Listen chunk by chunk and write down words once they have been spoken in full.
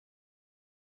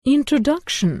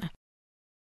Introduction.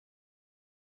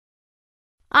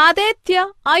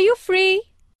 Aditya, are you free?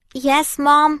 Yes,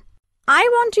 Mom. I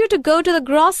want you to go to the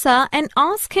grocer and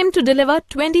ask him to deliver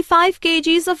 25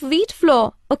 kgs of wheat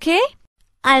flour, okay?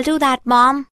 I'll do that,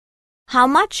 Mom. How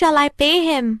much shall I pay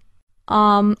him?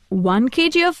 1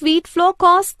 kg of wheat flour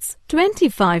costs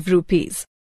 25 rupees.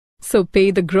 So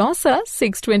pay the grocer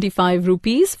 625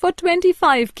 rupees for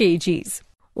 25 kgs.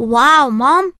 Wow,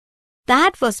 Mom.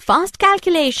 That was fast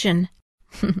calculation.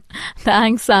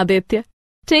 Thanks, Aditya.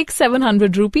 Take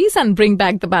 700 rupees and bring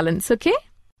back the balance, okay?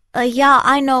 Yeah,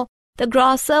 I know. The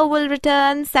grocer will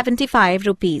return 75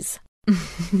 rupees.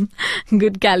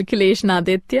 Good calculation,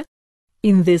 Aditya.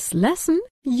 In this lesson,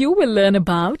 you will learn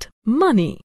about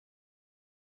money.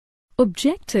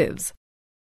 Objectives.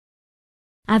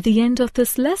 At the end of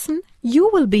this lesson, you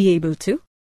will be able to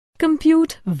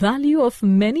compute value of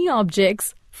many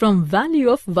objects from value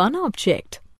of one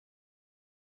object.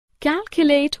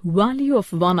 Calculate value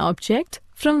of one object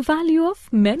from value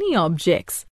of many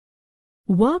objects.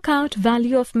 Work out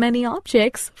value of many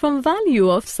objects from value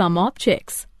of some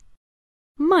objects.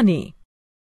 Money.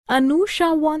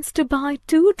 Anusha wants to buy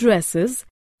 2 dresses,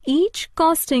 each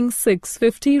costing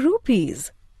 650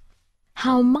 rupees.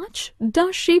 How much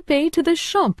does she pay to the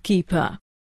shopkeeper?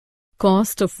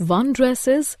 Cost of 1 dress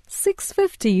is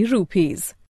 650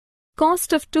 rupees.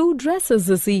 Cost of 2 dresses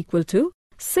is equal to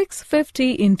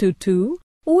 650 into 2,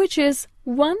 which is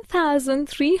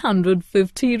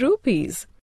 1350 rupees.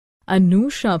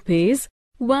 Anusha pays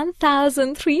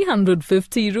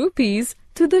 1350 rupees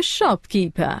to the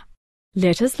shopkeeper.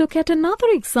 Let us look at another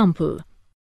example.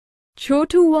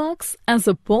 Chotu works as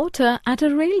a porter at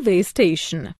a railway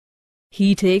station.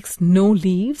 He takes no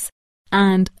leaves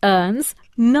and earns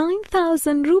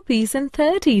 9,000 rupees in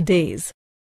 30 days.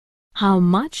 How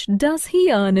much does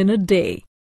he earn in a day?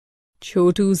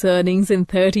 Chotu's earnings in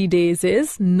 30 days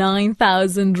is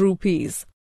 9,000 rupees.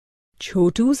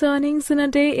 Chotu's earnings in a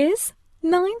day is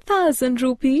 9,000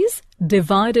 rupees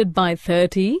divided by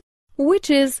 30, which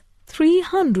is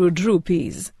 300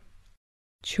 rupees.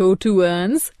 Chotu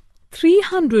earns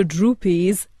 300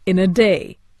 rupees in a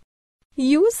day.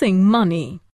 Using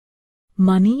money.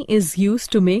 Money is used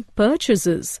to make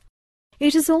purchases.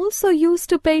 It is also used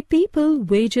to pay people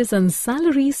wages and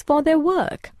salaries for their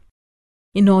work.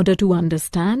 In order to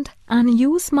understand and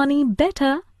use money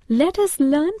better, let us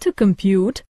learn to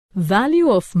compute value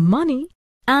of money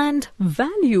and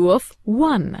value of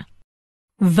one.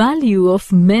 Value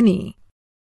of many.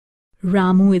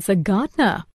 Ramu is a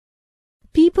gardener.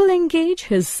 People engage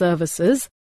his services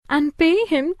and pay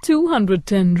him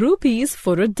 210 rupees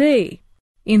for a day.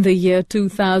 In the year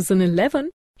 2011,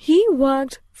 he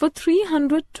worked for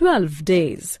 312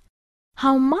 days.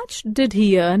 How much did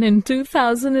he earn in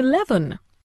 2011?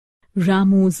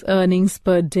 Ramu's earnings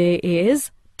per day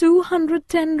is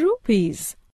 210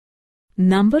 rupees.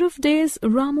 Number of days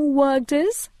Ramu worked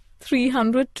is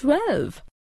 312.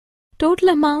 Total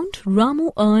amount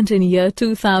Ramu earned in year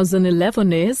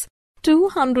 2011 is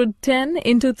 210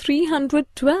 into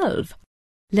 312.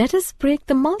 Let us break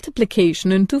the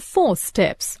multiplication into 4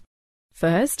 steps.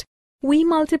 First, we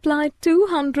multiply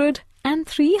 200 and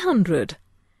 300.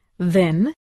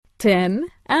 Then 10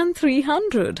 and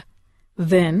 300.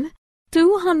 Then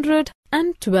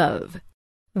 212.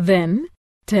 Then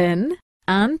 10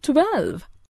 and 12.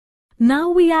 Now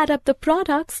we add up the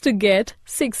products to get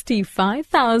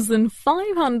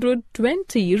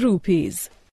 65,520 rupees.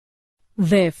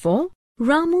 Therefore,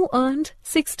 Ramu earned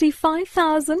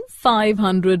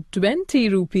 65,520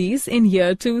 rupees in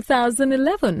year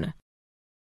 2011.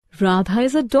 Radha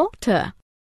is a doctor.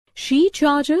 She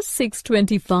charges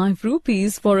 625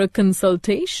 rupees for a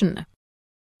consultation.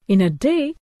 In a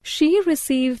day, she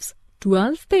receives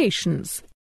 12 patients.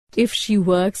 If she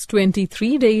works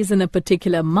 23 days in a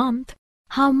particular month,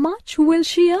 how much will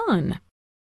she earn?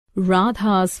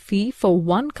 Radha's fee for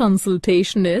one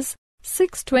consultation is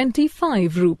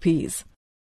 625 rupees.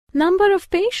 Number of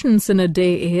patients in a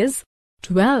day is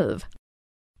 12.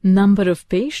 Number of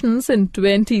patients in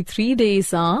 23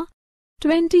 days are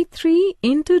 23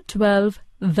 into 12,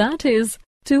 that is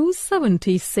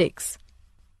 276.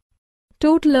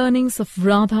 Total earnings of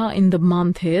Radha in the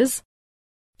month is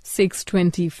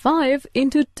 625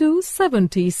 into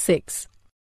 276.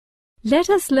 Let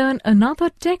us learn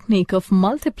another technique of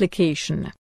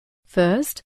multiplication.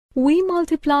 First, we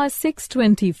multiply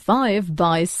 625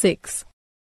 by 6.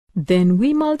 Then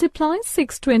we multiply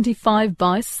 625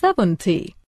 by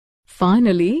 70.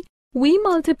 Finally, we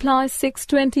multiply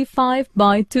 625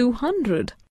 by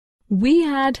 200. We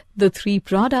add the 3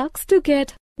 products to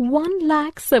get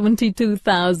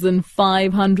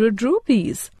 1,72,500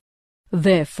 rupees.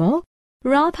 Therefore,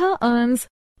 Radha earns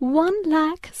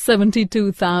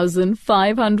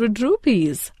 1,72,500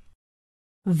 rupees.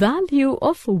 Value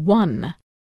of 1.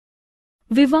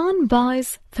 Vivan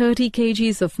buys 30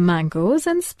 kgs of mangoes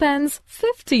and spends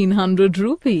 1,500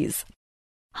 rupees.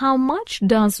 How much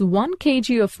does 1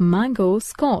 kg of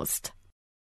mangoes cost?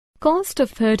 Cost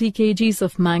of 30 kgs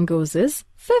of mangoes is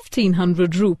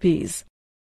 1,500 rupees.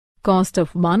 Cost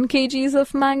of 1 kg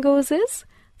of mangoes is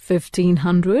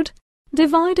 1,500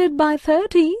 divided by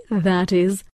 30, that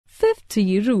is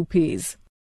 50 rupees.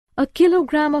 A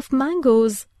kilogram of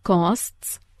mangoes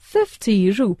costs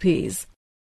 50 rupees.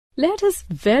 Let us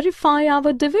verify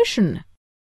our division.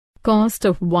 Cost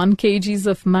of 1 kg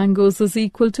of mangoes is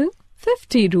equal to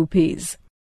 50 rupees.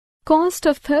 Cost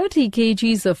of 30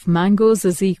 kgs of mangoes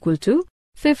is equal to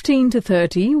 15 to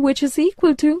 30, which is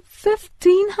equal to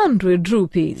 1,500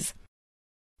 rupees.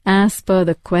 As per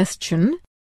the question,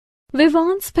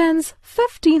 Vivan spends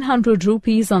 1,500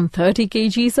 rupees on 30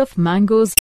 kgs of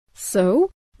mangoes. So,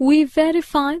 we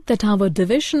verified that our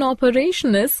division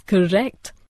operation is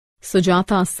correct.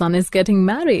 Sujata's son is getting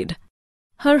married.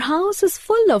 Her house is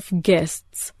full of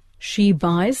guests. She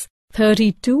buys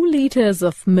 32 liters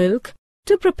of milk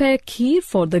to prepare kheer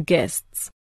for the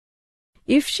guests.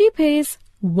 If she pays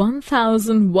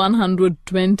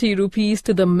 1,120 rupees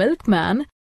to the milkman,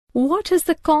 what is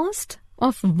the cost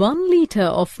of 1 liter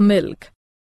of milk?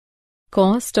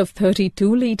 Cost of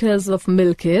 32 liters of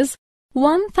milk is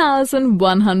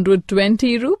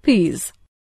 1,120 rupees.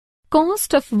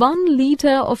 Cost of 1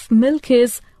 liter of milk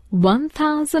is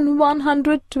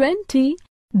 1,120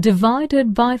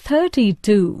 divided by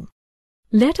 32.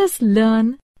 Let us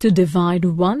learn to divide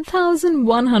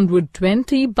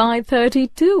 1,120 by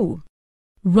 32.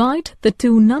 Write the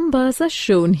two numbers as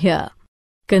shown here.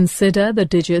 Consider the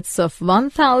digits of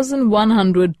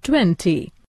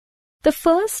 1,120. The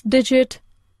first digit,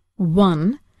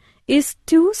 1, is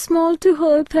too small to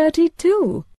hold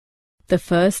 32. The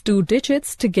first two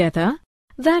digits together,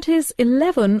 that is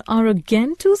 11, are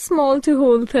again too small to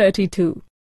hold 32.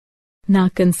 Now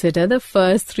consider the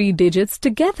first three digits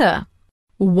together.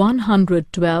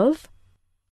 112.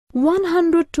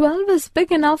 112 is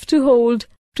big enough to hold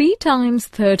 3 times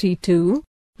 32,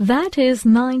 that is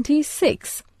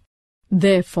 96.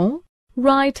 Therefore,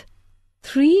 write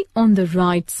 3 on the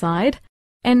right side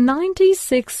and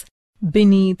 96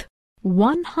 beneath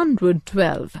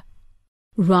 112.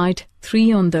 Write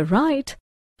 3 on the right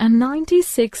and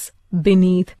 96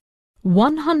 beneath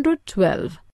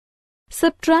 112.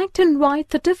 Subtract and write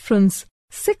the difference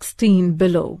 16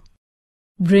 below.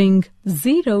 Bring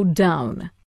 0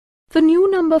 down. The new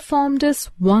number formed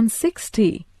is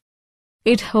 160.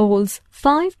 It holds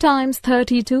 5 times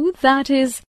 32, that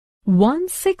is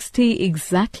 160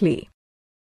 exactly.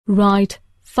 Write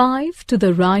 5 to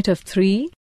the right of 3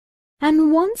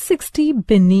 and 160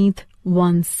 beneath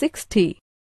 160.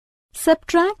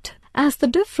 Subtract as the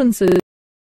difference is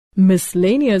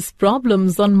miscellaneous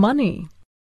problems on money.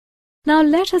 Now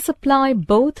let us apply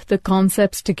both the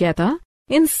concepts together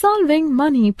in solving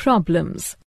money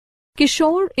problems.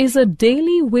 Kishore is a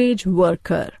daily wage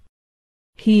worker.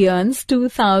 He earns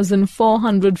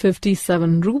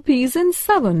 2,457 rupees in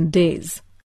 7 days.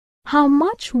 How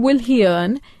much will he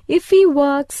earn if he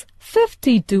works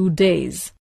 52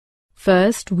 days?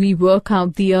 First, we work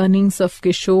out the earnings of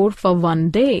Kishore for 1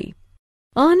 day.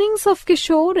 Earnings of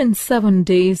Kishore in 7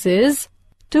 days is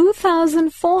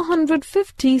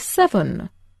 2,457.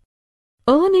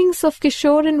 Earnings of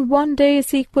Kishore in 1 day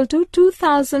is equal to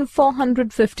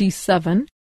 2,457,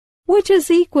 which is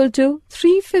equal to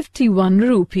 351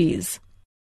 rupees.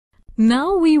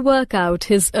 Now we work out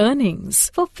his earnings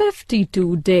for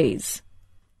 52 days.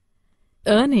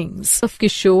 Earnings of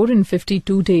Kishore in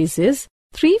 52 days is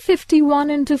 351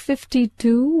 into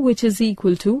 52, which is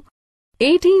equal to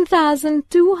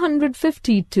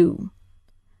 18,252.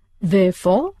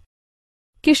 Therefore,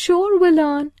 Kishore will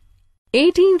earn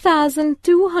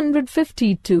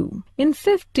 18,252 in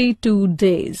 52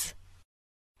 days.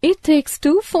 It takes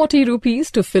 240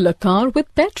 rupees to fill a car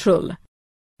with petrol.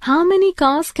 How many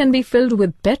cars can be filled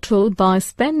with petrol by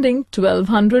spending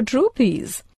 1,200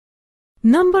 rupees?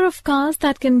 Number of cars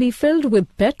that can be filled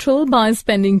with petrol by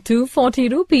spending 240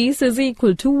 rupees is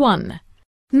equal to 1.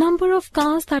 Number of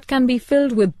cars that can be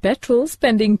filled with petrol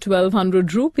spending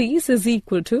 1,200 rupees is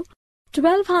equal to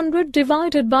 1,200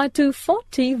 divided by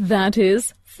 240, that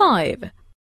is 5.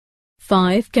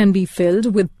 5 can be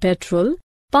filled with petrol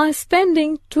by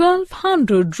spending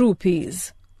 1,200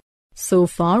 rupees. So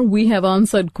far we have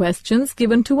answered questions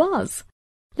given to us.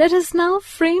 Let us now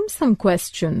frame some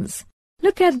questions.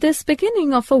 Look at this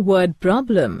beginning of a word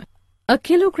problem. A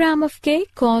kilogram of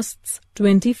cake costs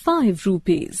 25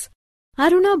 rupees.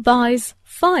 Aruna buys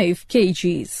 5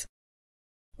 kgs.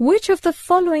 Which of the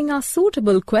following are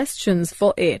suitable questions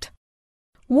for it?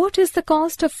 What is the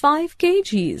cost of 5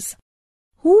 kgs?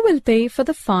 Who will pay for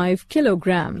the 5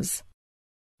 kilograms?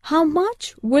 How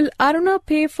much will Aruna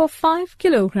pay for 5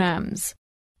 kilograms?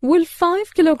 Will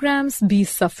 5 kilograms be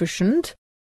sufficient?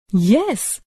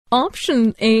 Yes,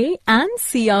 option A and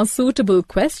C are suitable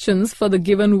questions for the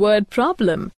given word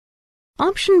problem.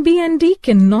 Option B and D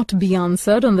cannot be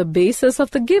answered on the basis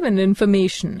of the given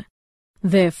information.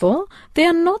 Therefore, they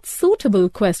are not suitable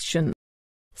questions.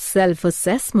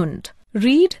 Self-assessment.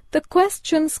 Read the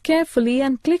questions carefully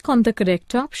and click on the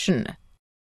correct option.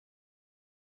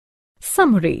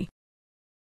 Summary.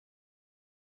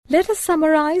 Let us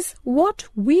summarize what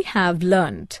we have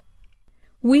learnt.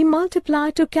 We multiply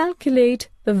to calculate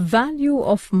the value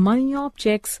of money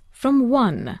objects from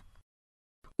 1.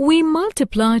 We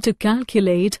multiply to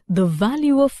calculate the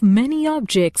value of many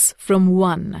objects from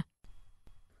 1.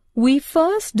 We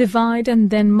first divide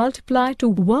and then multiply to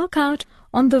work out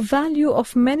on the value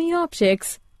of many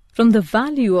objects from the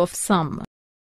value of some.